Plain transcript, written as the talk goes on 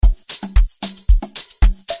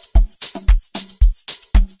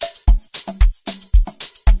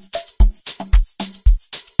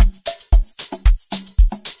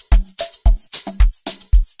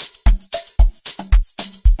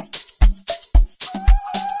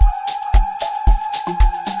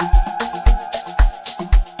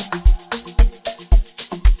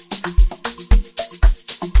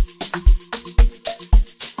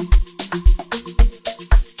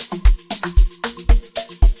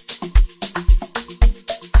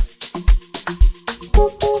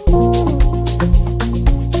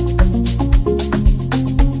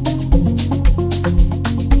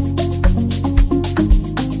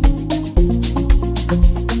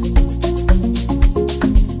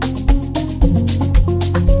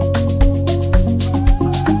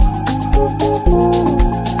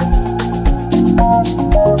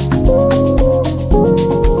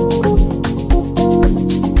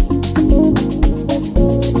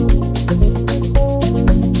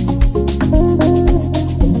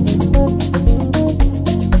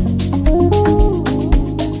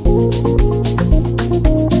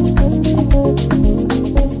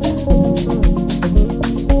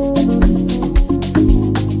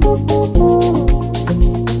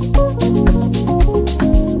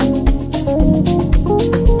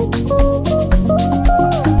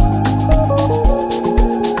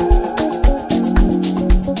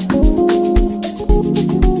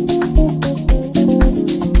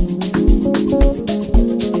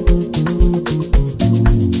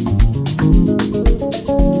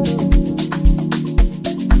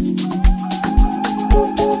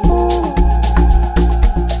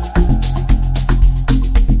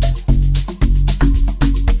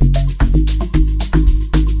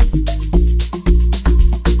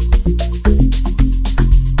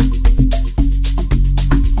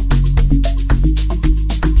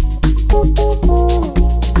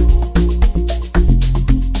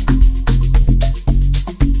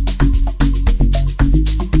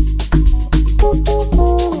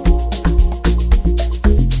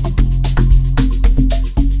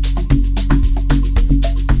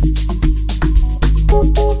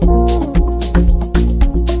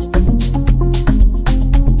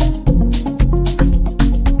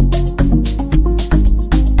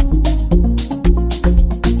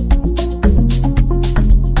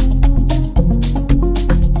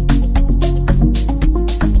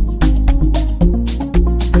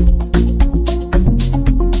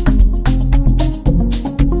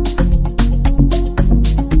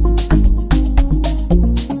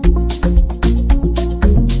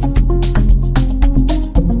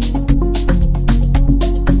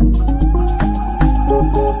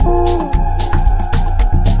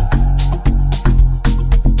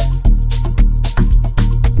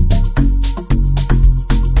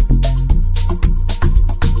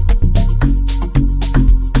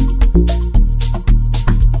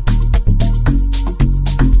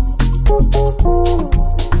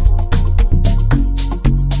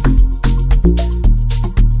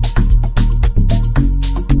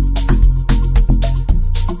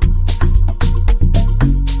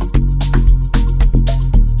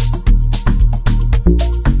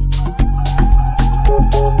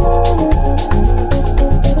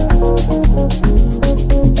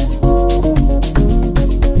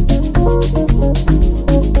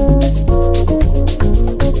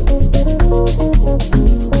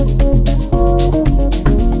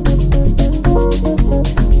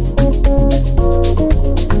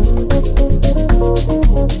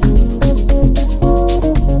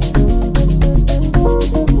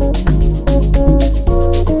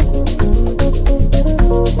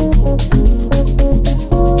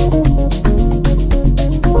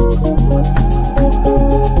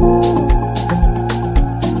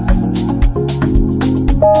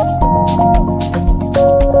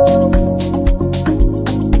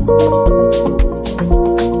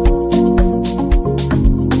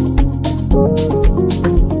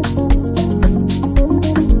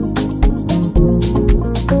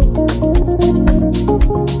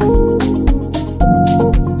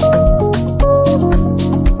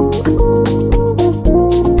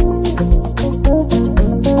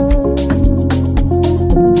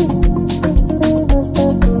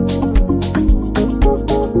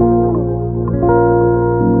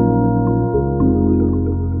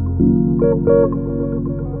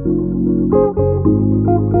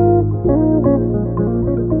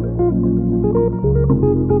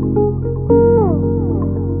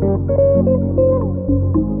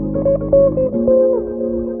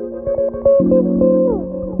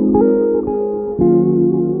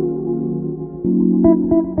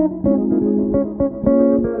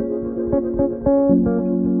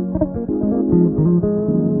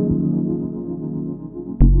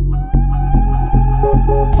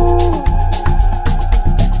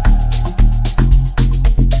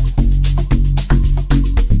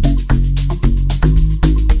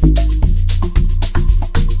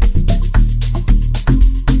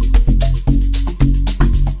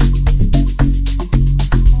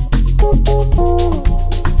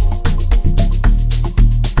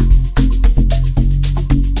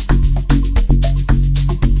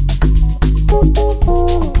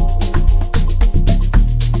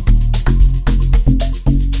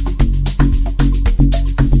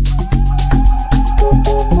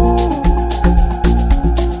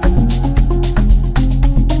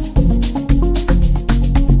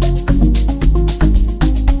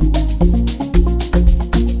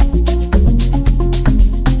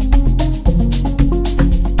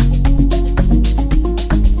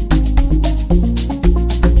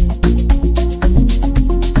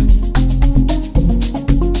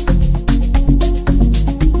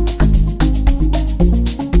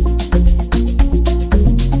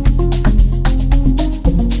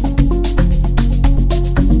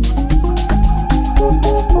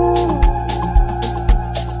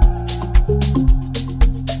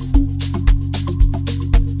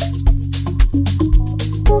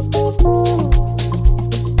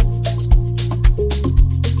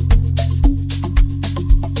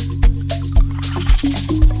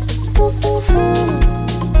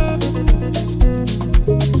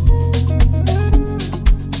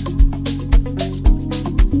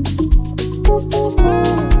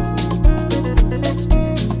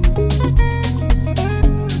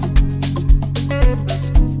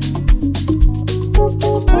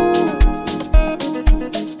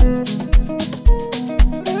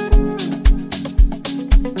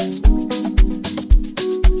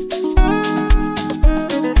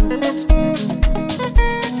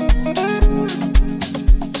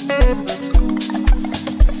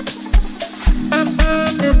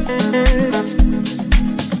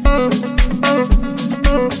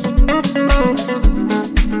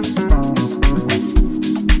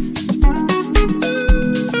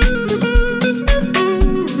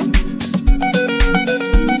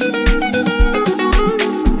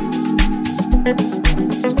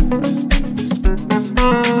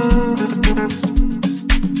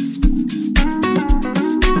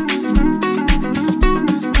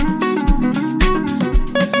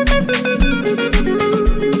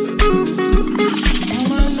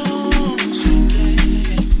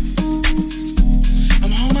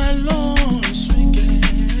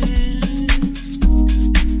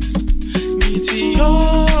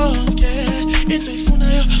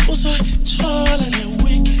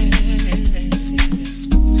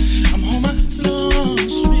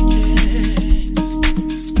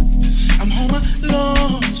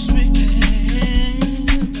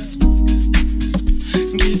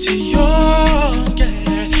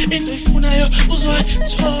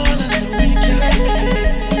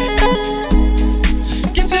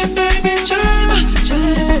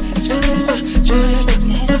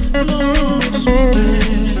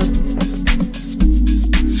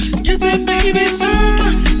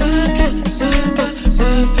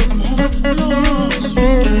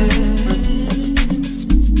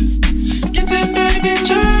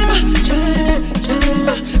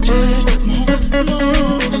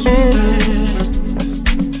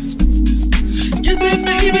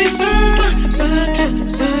Baby,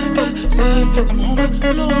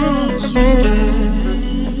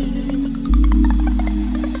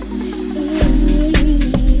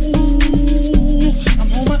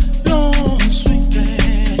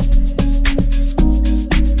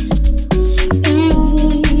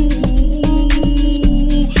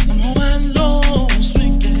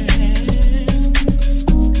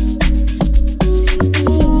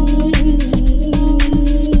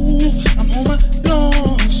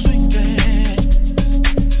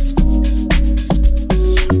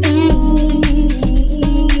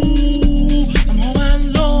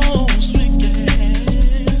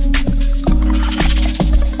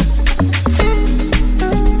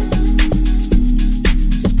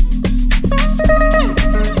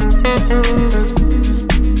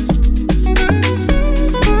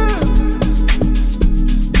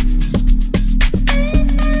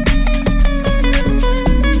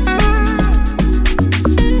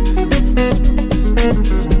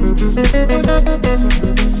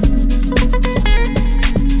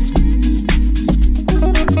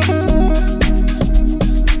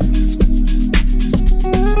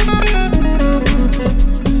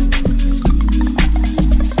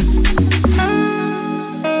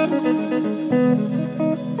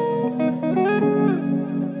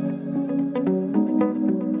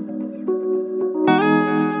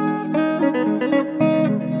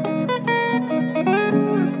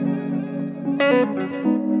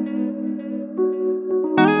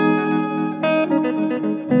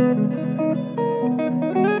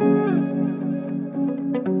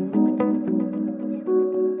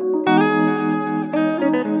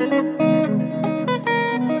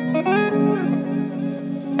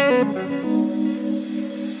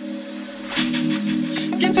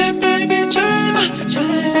 Get it, baby, jive,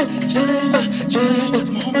 jive, jive, jive.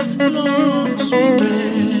 I'm home alone, sweet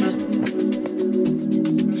bed.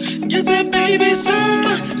 Get it, baby,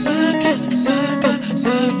 saka, saka, saka,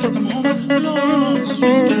 saka. I'm home alone,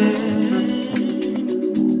 sweet bed.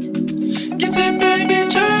 Get it, baby,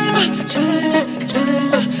 jive, jive,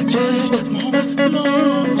 jive, jive. I'm home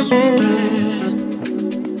alone, sweet bed.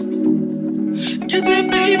 Get it,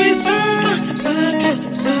 baby, saka, saka,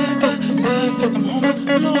 saka, saka. I'm home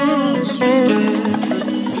alone, sweet bed.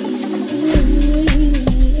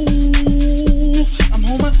 I'm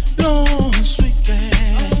home alone, sweet bed.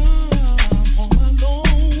 I'm home alone.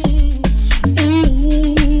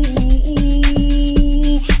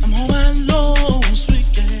 I'm home alone, sweet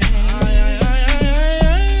bed.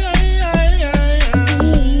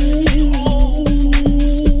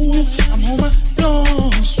 I'm home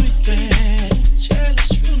alone, sweet bed.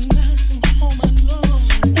 Jealous, real nice. I'm home alone.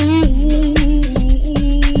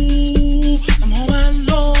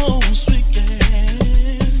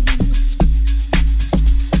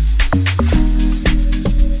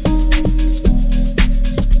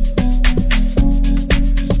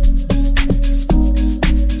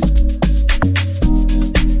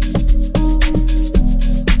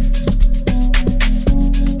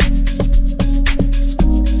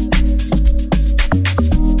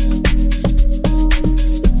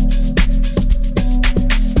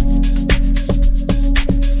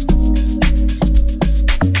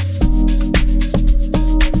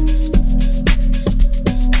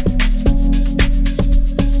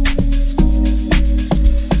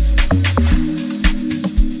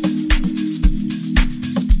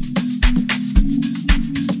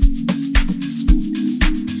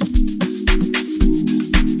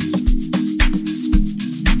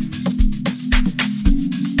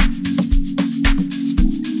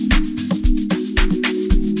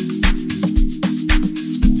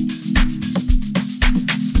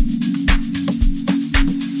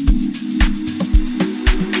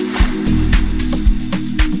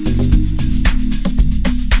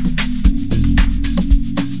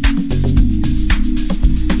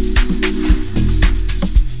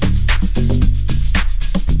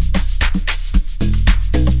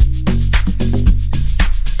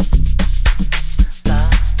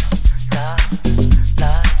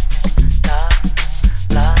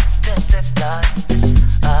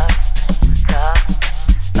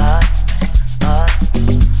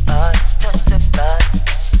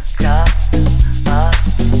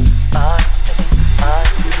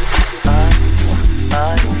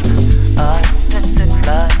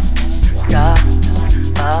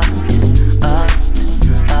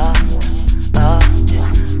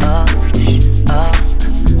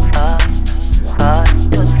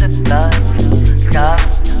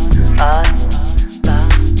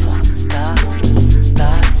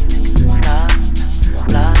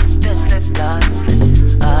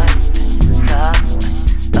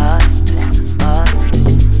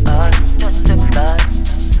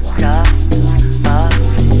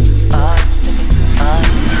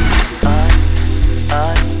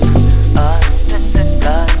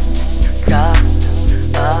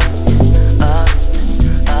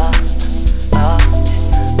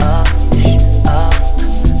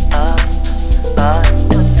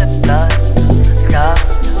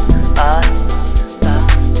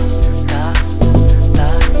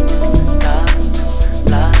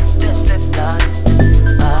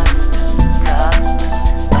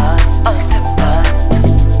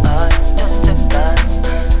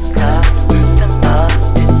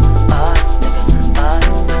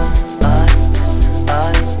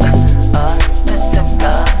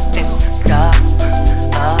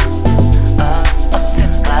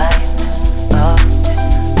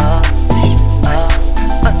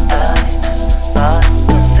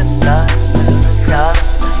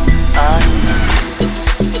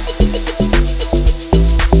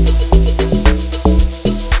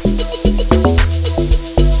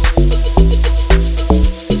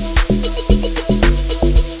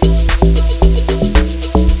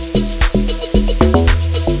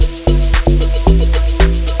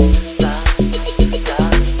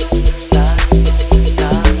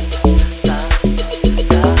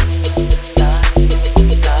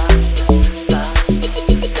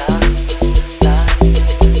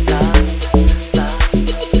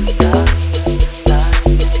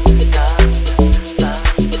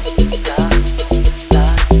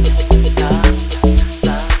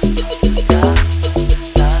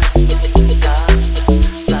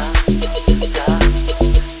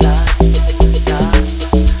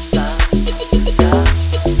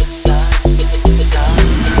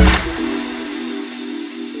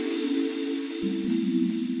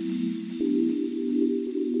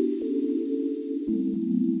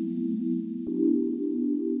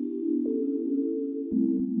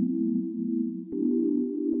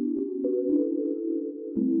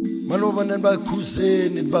 Malobanani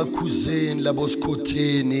bakhuzeni labo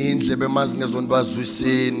sikhotheni indlebe mazingezona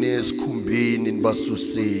bazwiseni esikhumbeni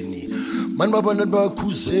nibasuseni. Mani babanani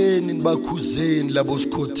bakhuzeni labo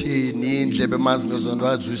sikhotheni indlebe mazingezona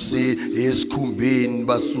bazwiseni esikhumbeni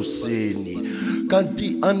basuseni.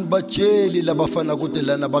 Kanti anibatsheli labafana ukuthi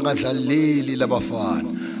lana bangadlaleli labafana.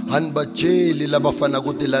 Anibatsheli labafana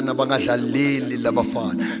ukuthi lana bangadlaleli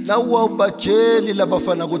labafana. Nawu awubatsheli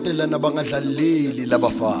labafana ukuthi lana bangadlaleli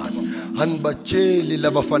labafana. Anibatsheli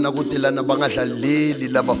labafana ukuthi lana bangadlaleli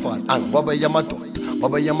labafana. Angibaba yamadoda,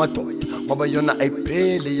 baba yamadoda, baba yona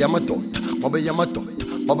ayiphele yamadoda, baba yamadoda,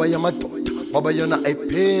 baba yamadoda, baba yona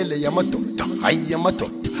ayiphele yamadoda. Hayi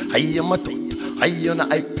yamadoda, hayi yamadoda, hayi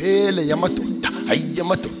yona ayiphele yamadoda, hayi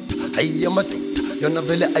yamadoda, hayi yamadoda, yona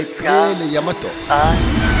vele ayiphele yamadoda.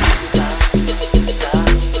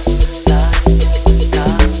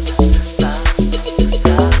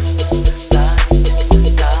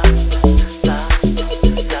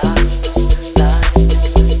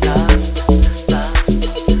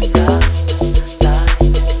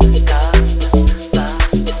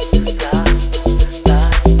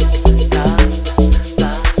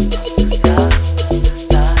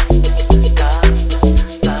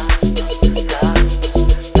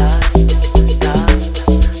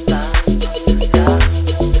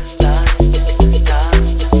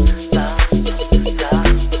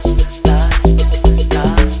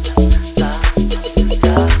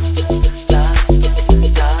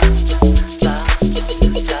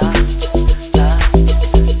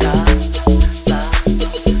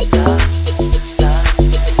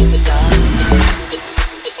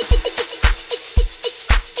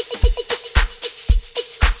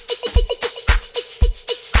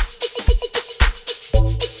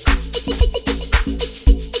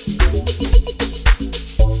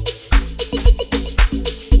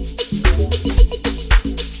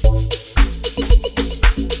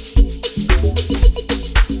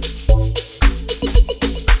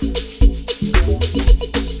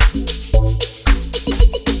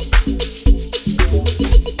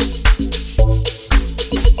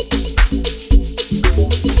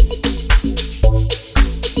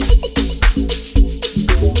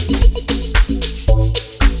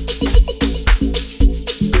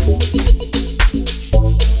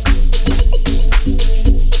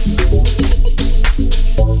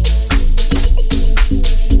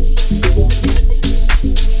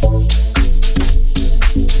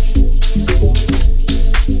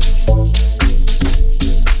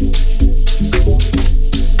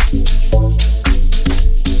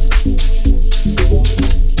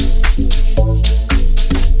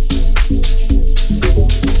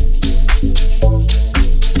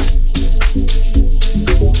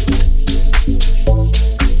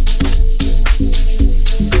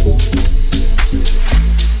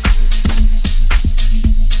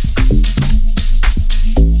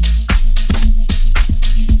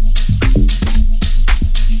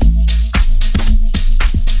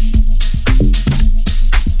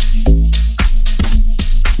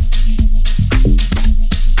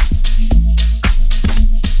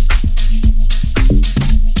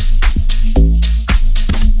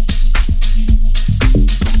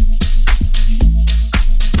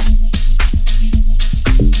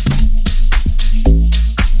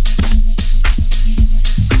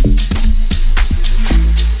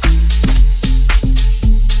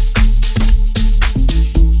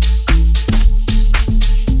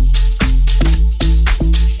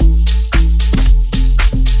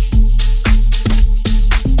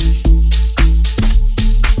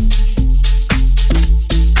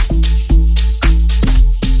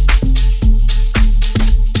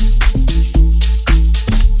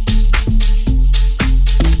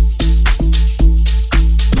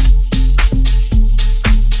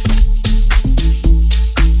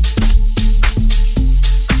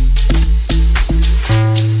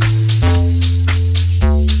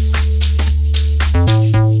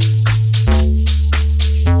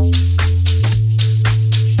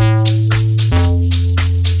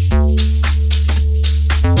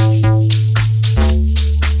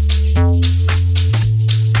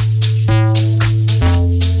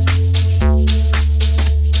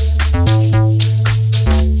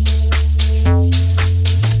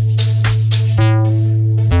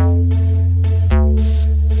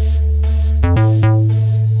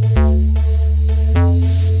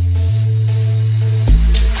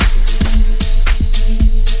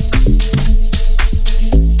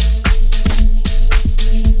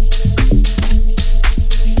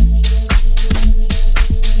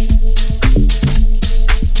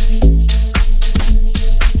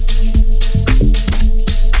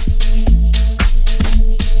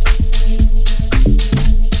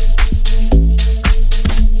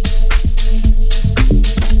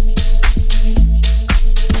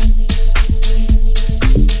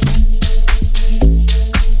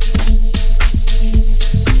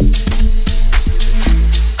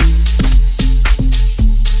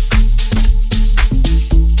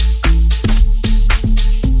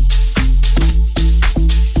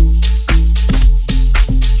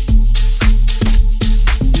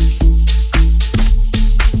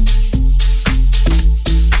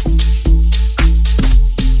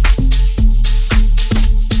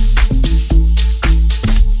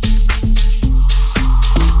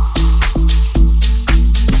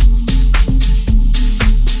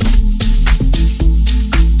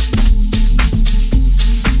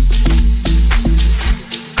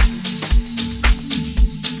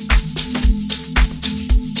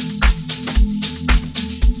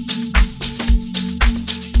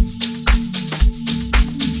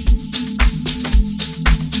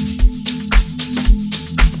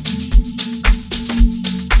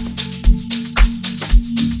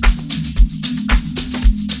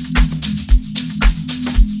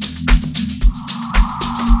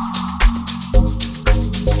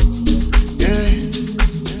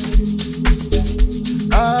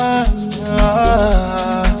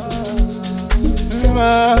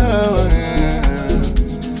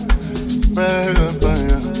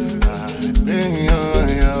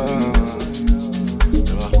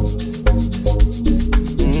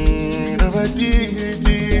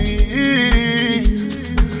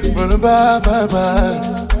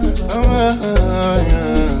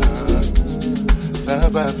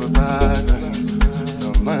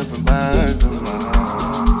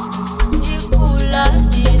 Ndikula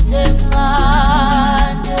ndisemncane,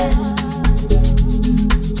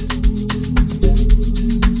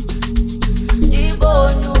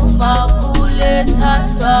 ndibona umakhulu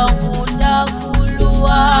ethandwa nguNtakhulu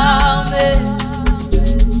wami.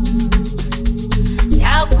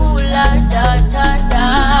 Ndakhula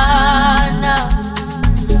ndathandana,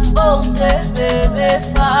 bonke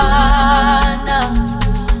bebefana,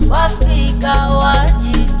 wafika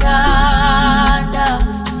wangithanda,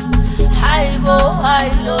 hayibo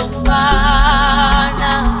hayilo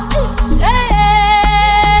mfana.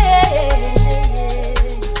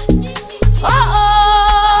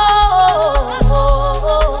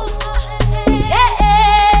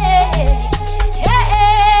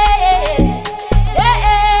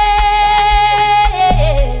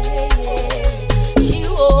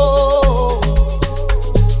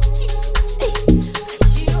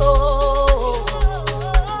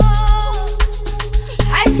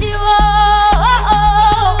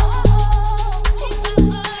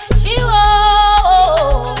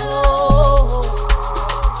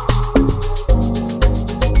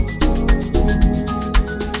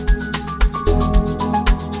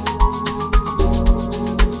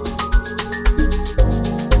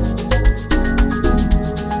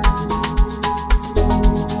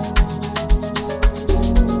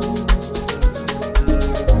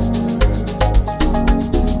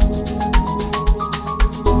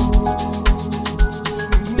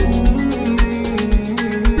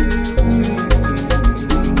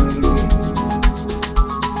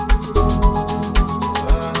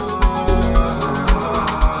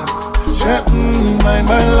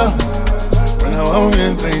 My love, when I want to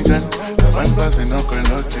change it, the one person not going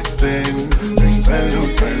to take sin. Things I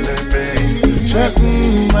look for the pain. Check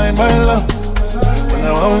my love, when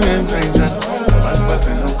I want to change it, the one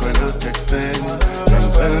person not going to take sin.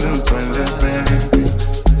 Things I look for the pain.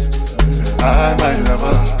 I'm my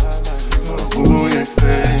lover, so who you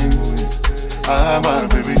say? I'm my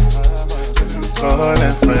baby, so you call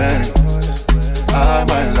a friend. I'm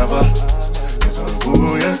my lover, so who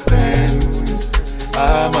you say?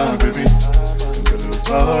 I'm my baby, and you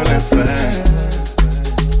call a friend.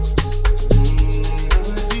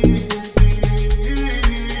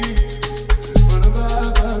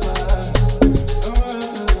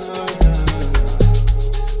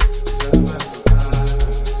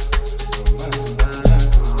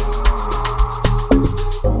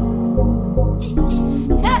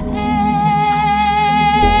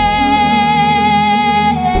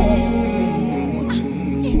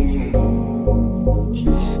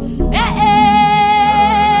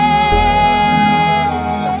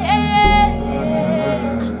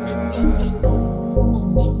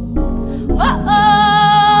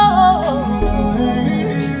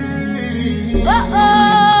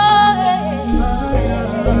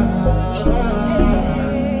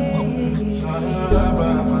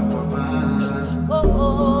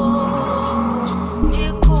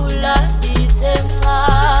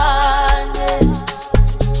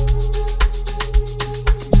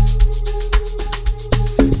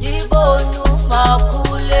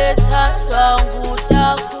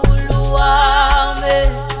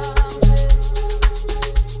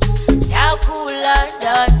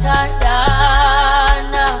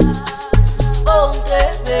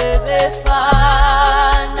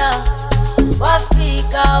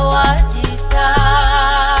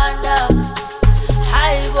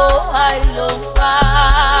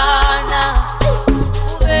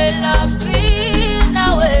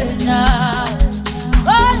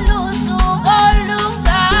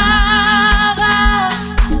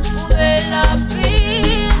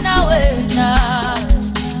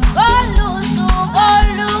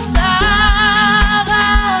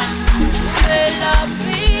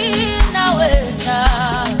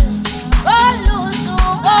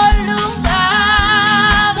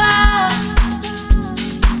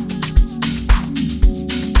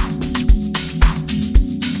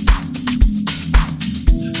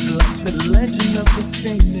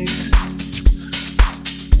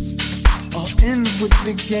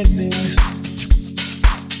 beginnings.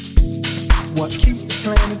 What keeps the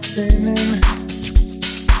planet spinning?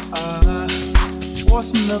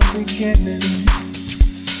 Wasn't the beginning.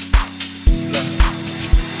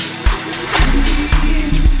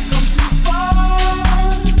 Come too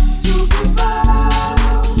far to give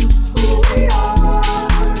up who we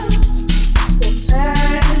are. So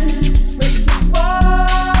let's break the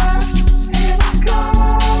bar and go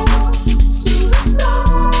to the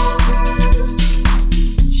stars.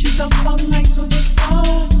 She's a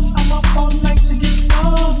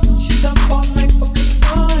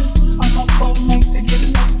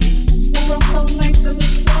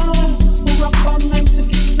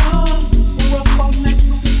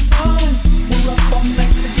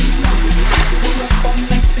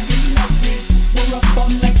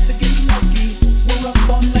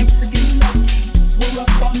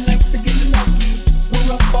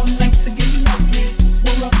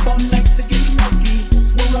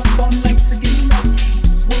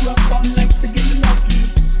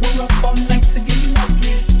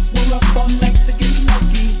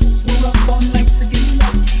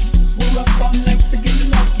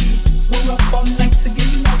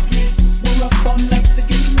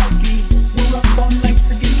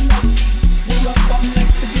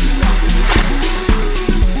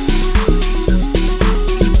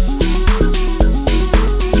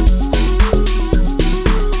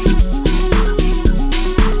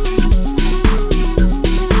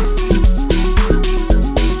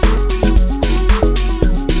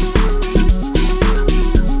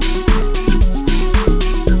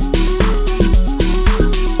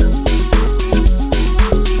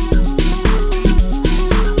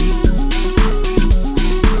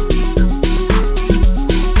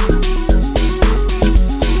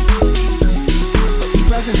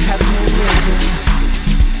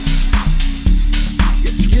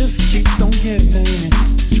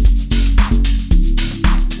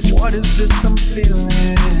What is this I'm feeling?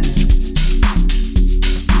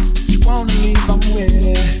 Wanna leave, I'm with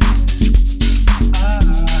it.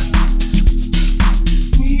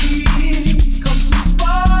 We come too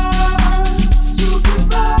far to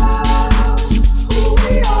give up who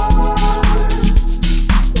we are.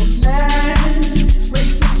 So let's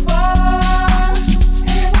break the bar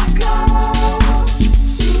and go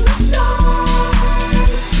to the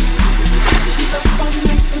stars. She's up all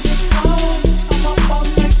night to the sun. I'm up all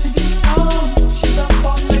night to get some. She's up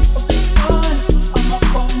all night for the fun. I'm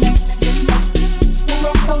up all night to get lucky. We're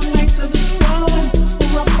up all night to the sun.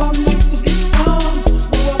 We're up all night to get some.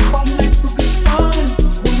 We're up all night for good fun.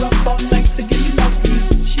 We're up all night to get lucky.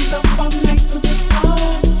 She's up all night to the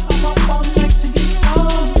sun. I'm up all night to get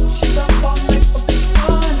some. She's up all night for good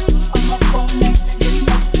fun. I'm up all night to get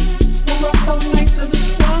lucky. We're up all night to the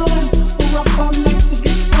sun. We're up all night to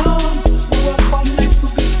get some. We're up all night for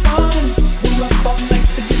good fun. We're up all night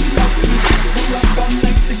to get lucky. We're up all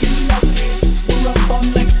night to get lucky. We're up all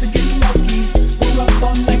night to get lucky. We're up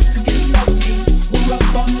all night to get lucky. We're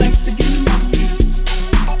up all night to get lucky.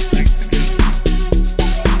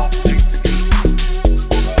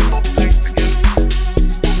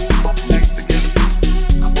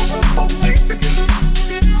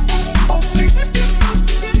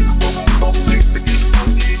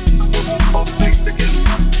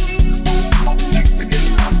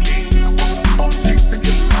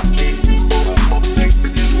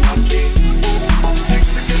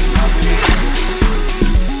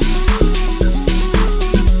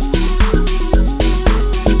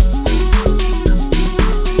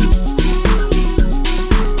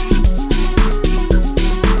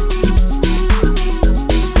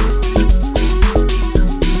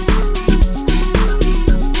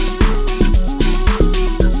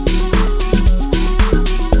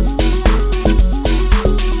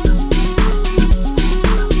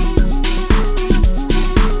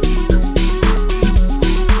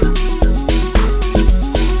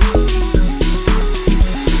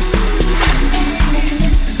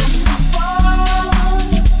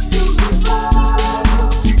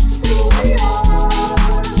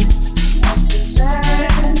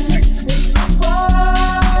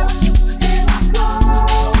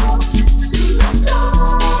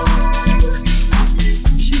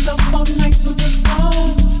 She's up all night to the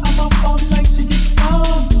sun. I'm up all night to get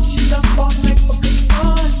some. She's up all night for good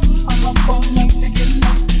fun. I'm up all night to get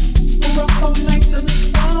lucky. We're up all night to the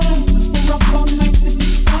sun. We're up all night to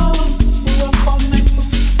get some. We're up all night for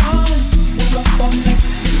good fun. We're up all night to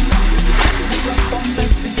get lucky. We're up all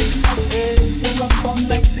night to get lucky. We're up all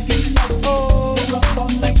night to get lucky. We're up all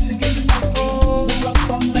night to get lucky. We're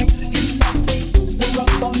up all night to get lucky. We're up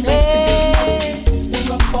all night to get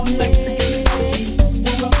lucky.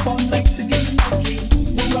 We're up all night to get lucky. We're up all night to get lucky.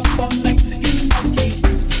 We're up all night to get lucky.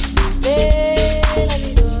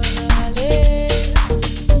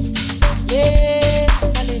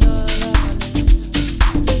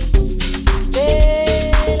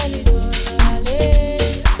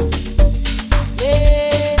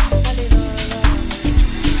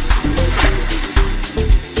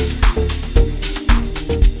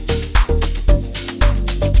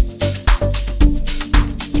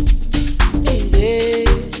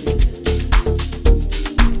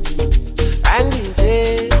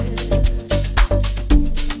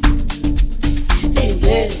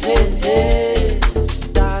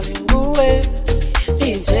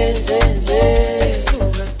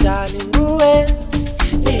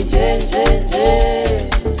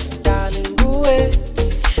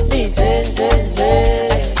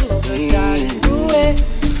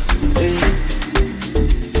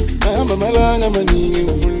 Hamba malanga maningi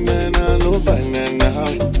ngifuna nofana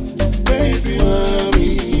nawe baby mami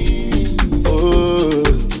oh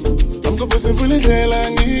amkopose mfuna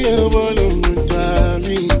indlela ngiyobona umuntu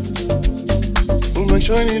wami uma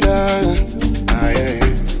ngishona ilanga aye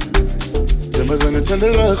Zamazana thanda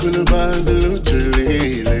lwakho lubanzi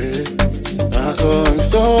lujulile akho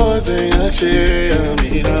ngisoze ngakushiya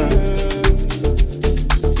mina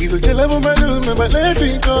ngizotshela bomalume balethi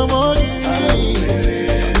inkomo kimi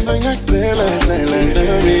sona ngiyacela zela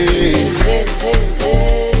nami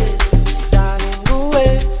Darling,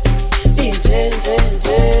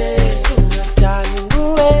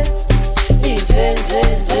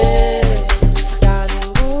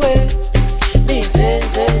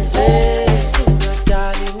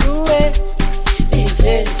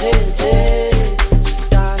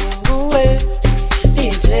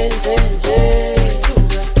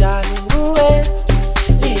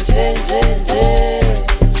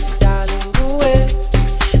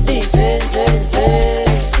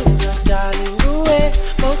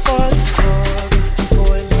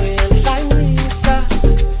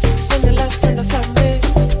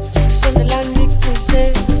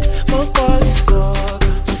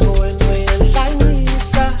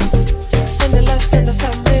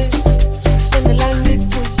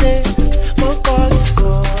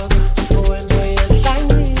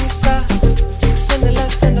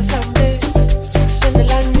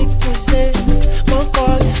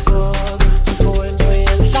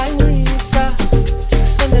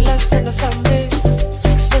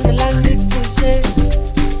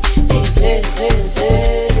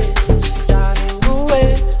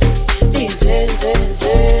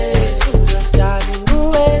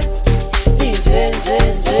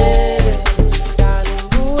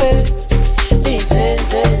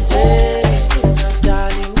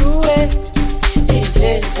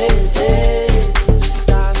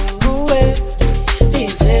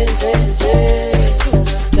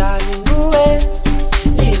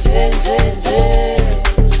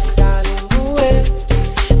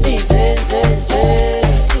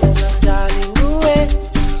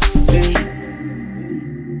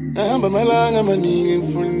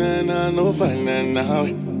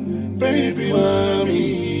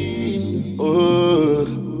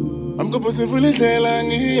 Sivulidlela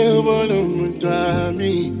ngiyobona umuntu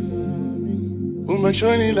wami uma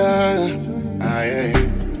ngishonila aye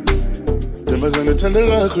Ntombazana uthando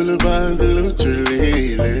lwakho lubanzi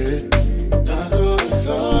lujulile Ngakho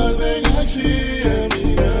ngisoze ngakushiya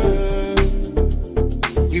mina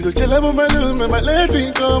Ngizotshela bomalume balethe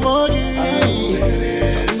inkomo kimi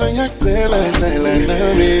Sana ngiyacela hlala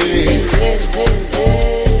nami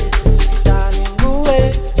Darling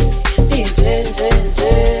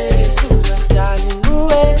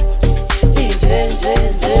uwe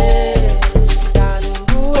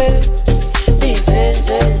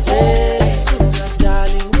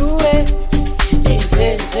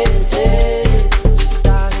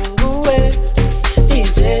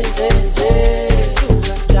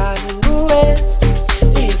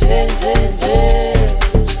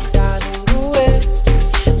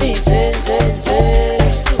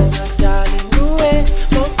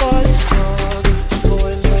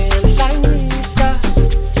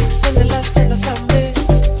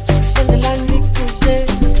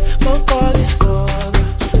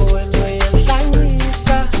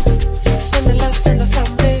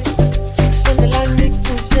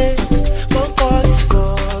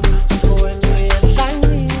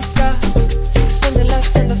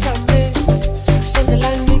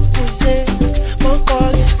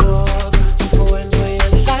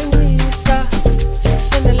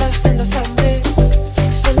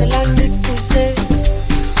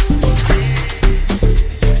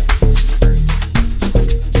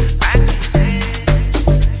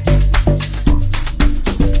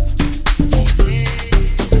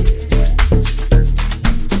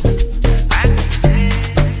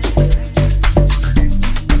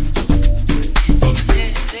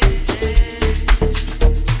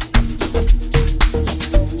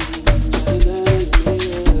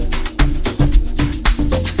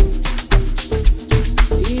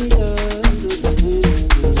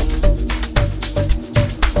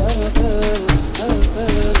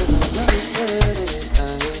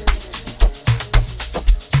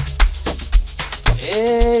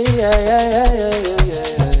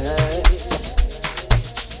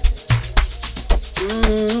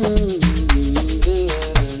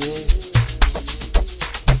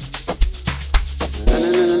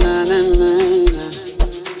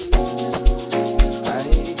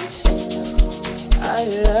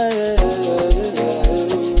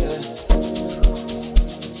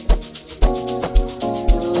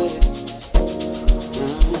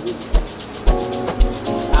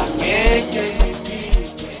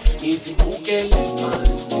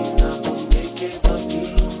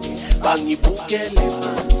bangibukele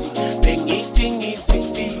manje bengithi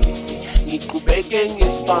ngizifile ngiqhubeke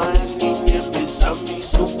ngesibani nyembezami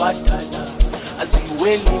sobadala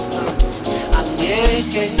aziweli phansi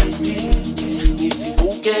angeke ngidinde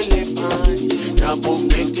ngizibukele phansi nabo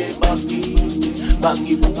ngeke bafike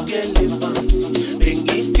bangibukele phansi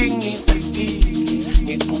bengithi ngizifile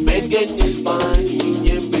ngiqhubeke ngesibani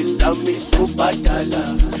nyembezami sobadala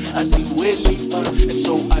aziweli phansi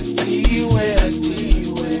so athiwe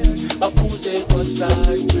bapuze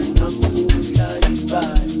kwasani namuhla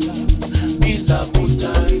ibala biza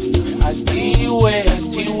butani atiwe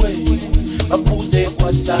bapuze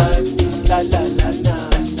kwasani la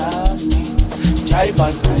nasami jaiba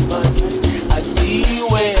manje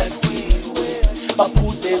atiwe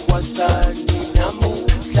bapuze kwasani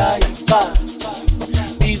namuhla ibala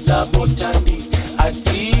biza butani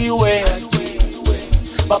atiwe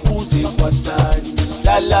bapuze kwasani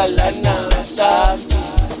la nasami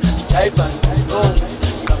Jaiba,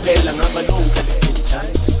 kapela ngamalunga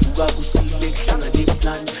lekhonjani sivuka kusile kuhlangane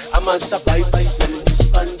plan amasabayibayi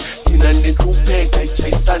selespan thina neqhubeka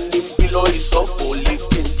ijayisana impilo isobhole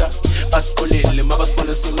kenta basikolele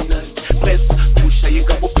mabasibona seminani press pusha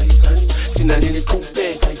yingabobhayisani thina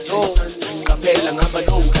neqhubeka ijayisana kapela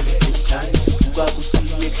ngamalunga lekhonjani sivuka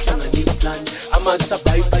kusile kuhlangane plan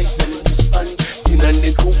amasabayibayi selespan thina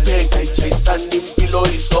neqhubeka ijayisana impilo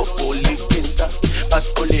isobhole kenta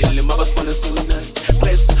basikolele mabasibona seminani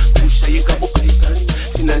press pusha yingabobhayisani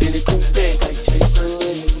thina neqhubeka ijayisana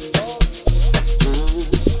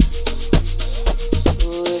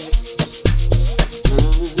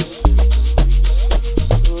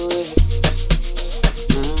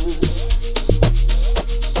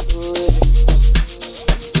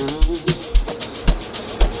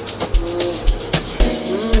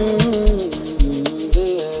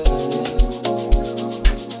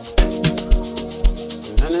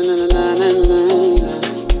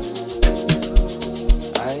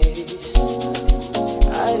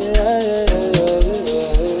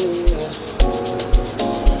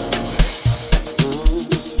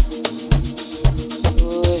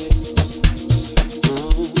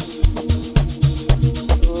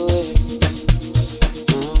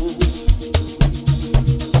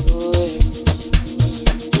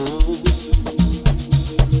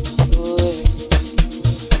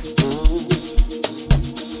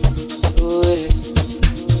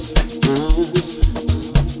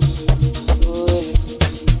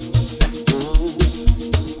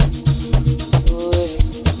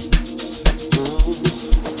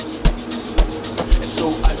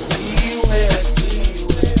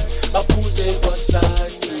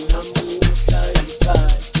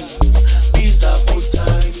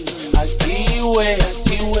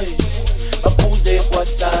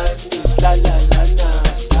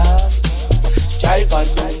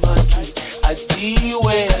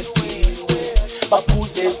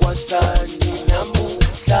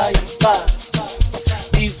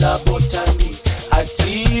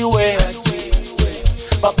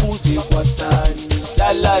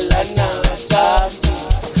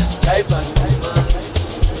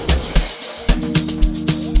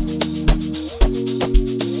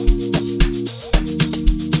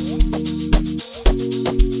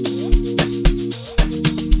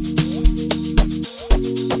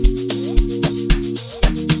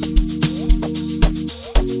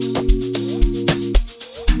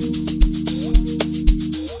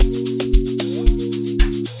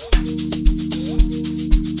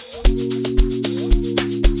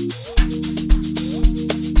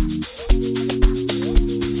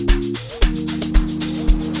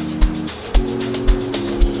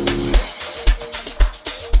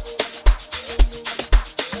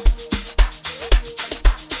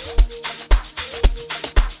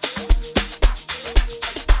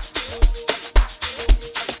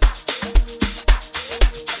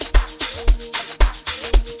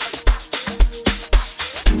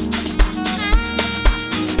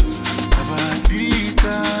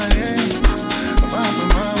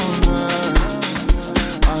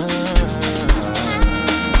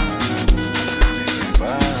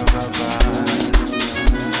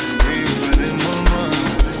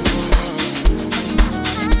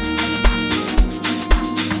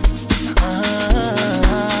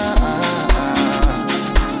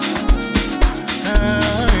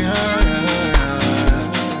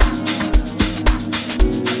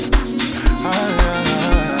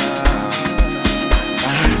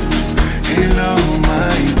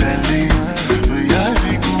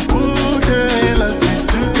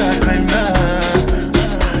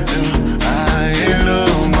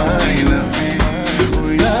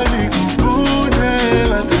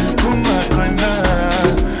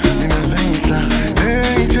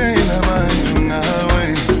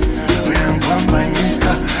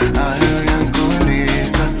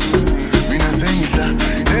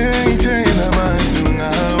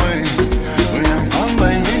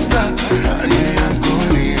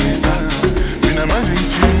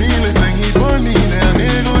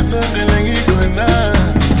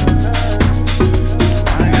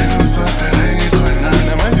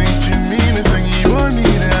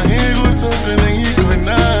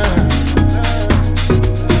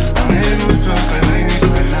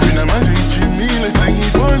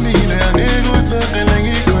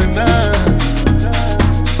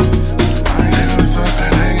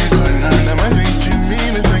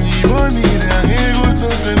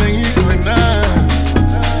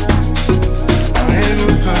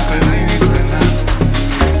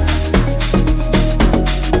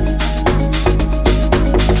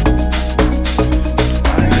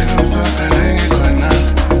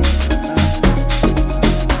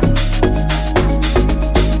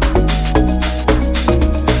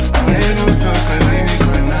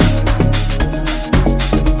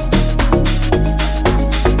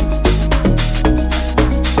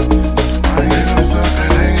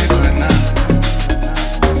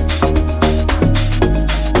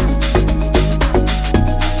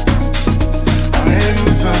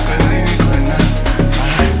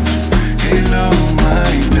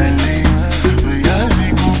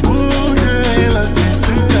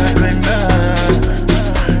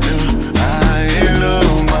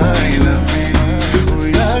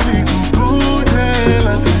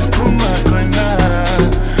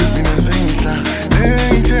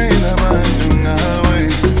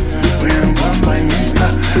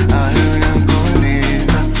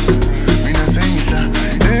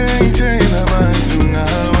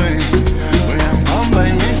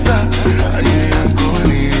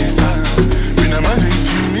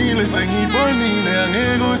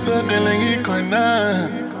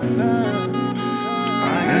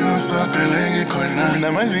usokole ngikhona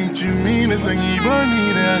mina manje ngijimile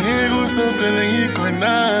sengibonile angeke usokole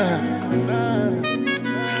ngikhona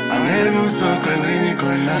angeke usokole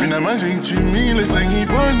ngikhona mina manje ngijimile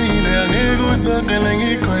sengibonile angeke usokole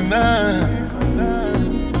ngikhona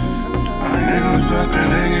angeke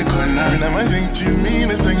usokole ngikhona mina manje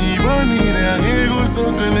ngijimile sengibonile angeke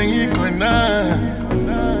usokole ngikhona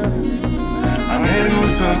angeke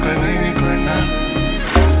usokole ngikhona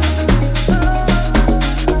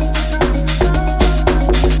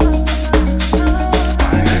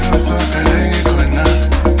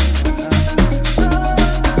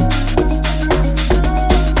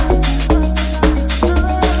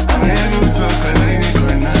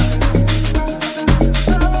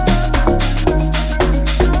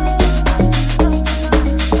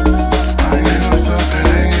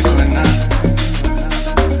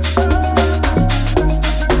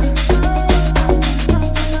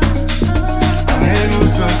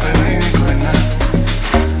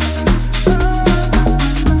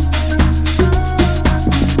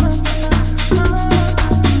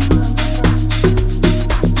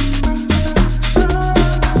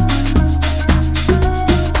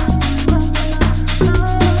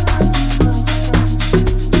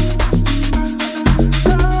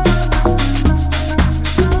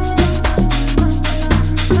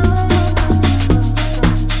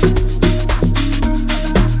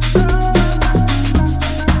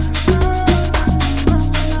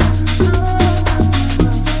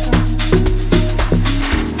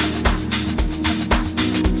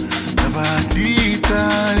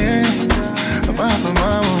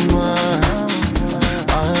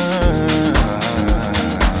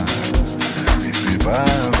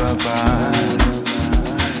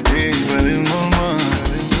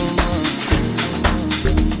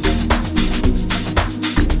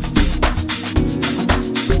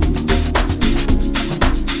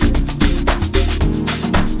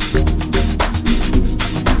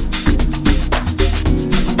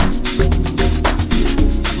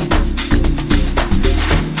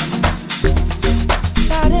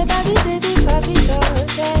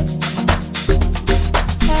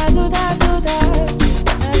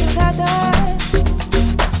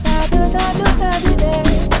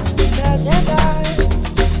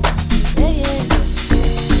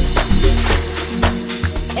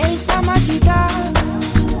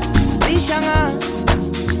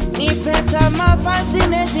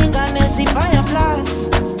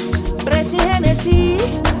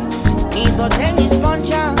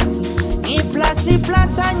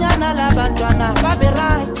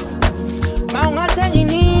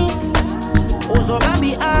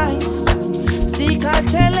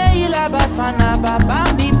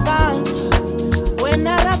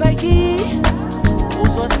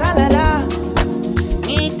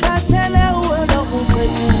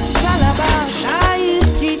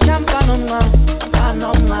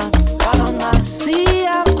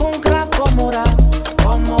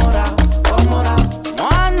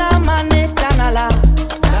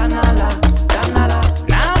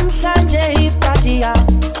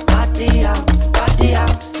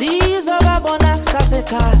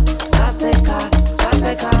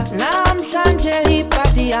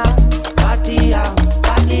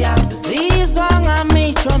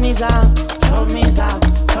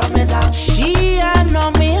She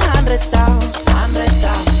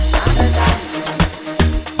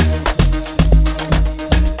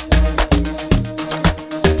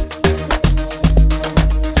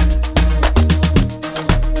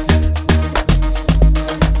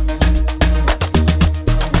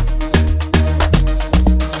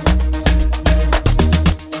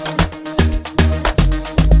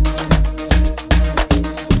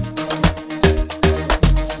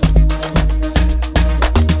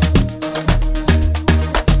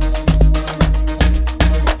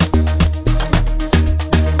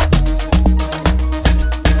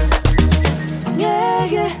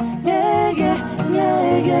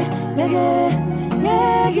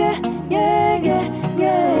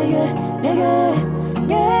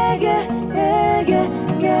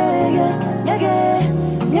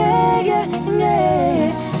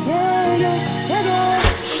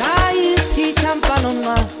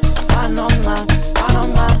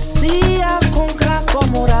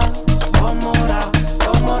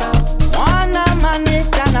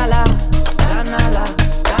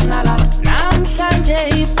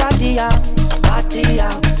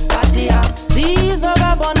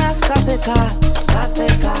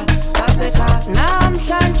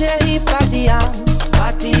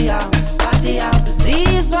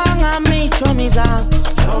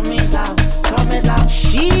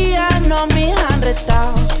know me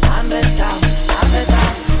 100,000.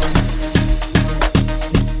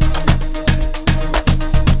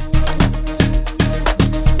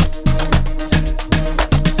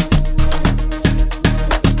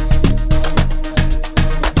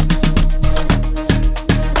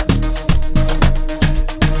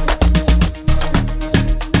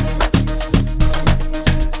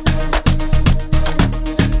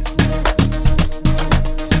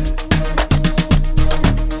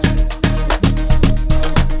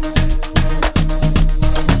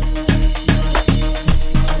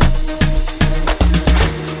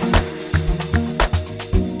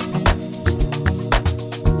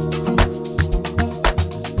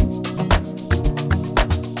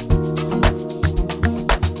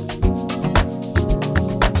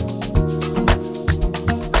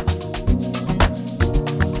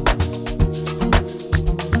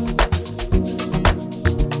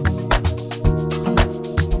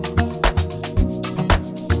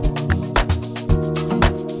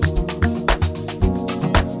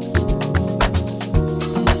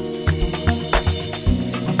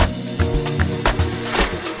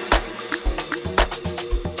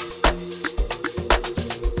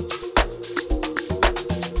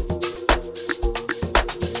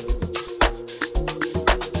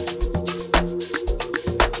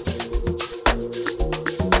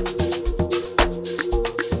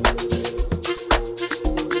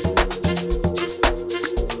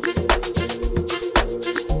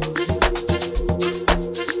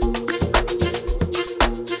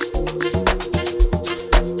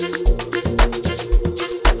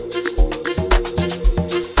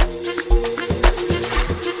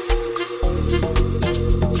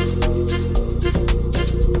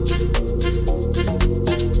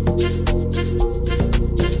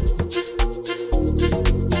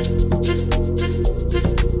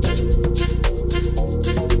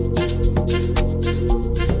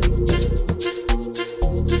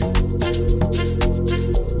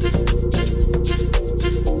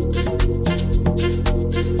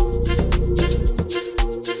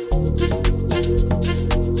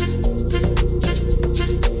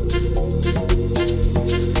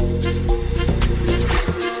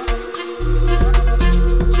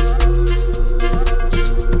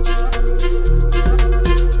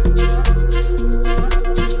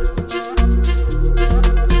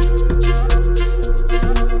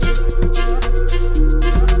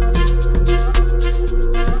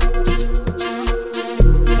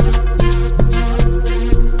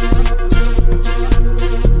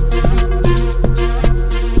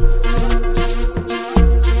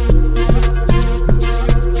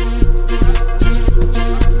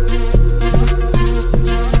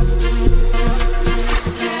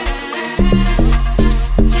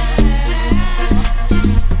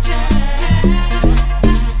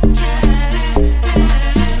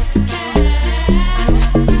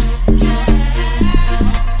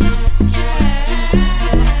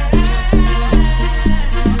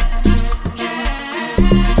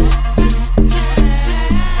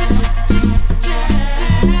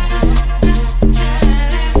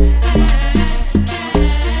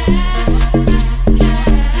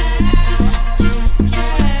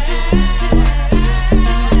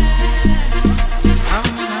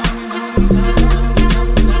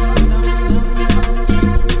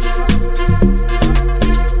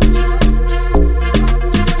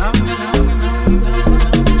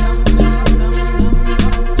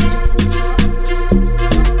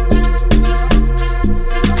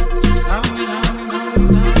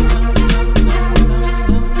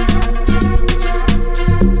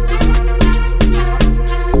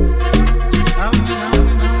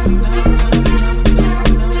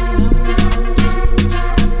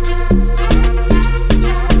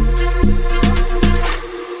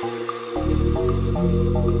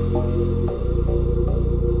 Love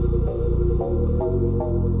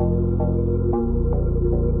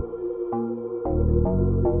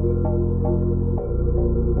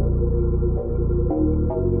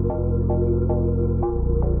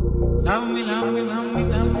me, love me, love me,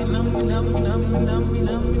 love me, love me, love me, love me,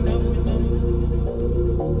 love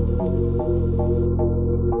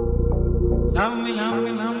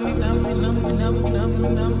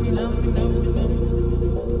me, love me, love me.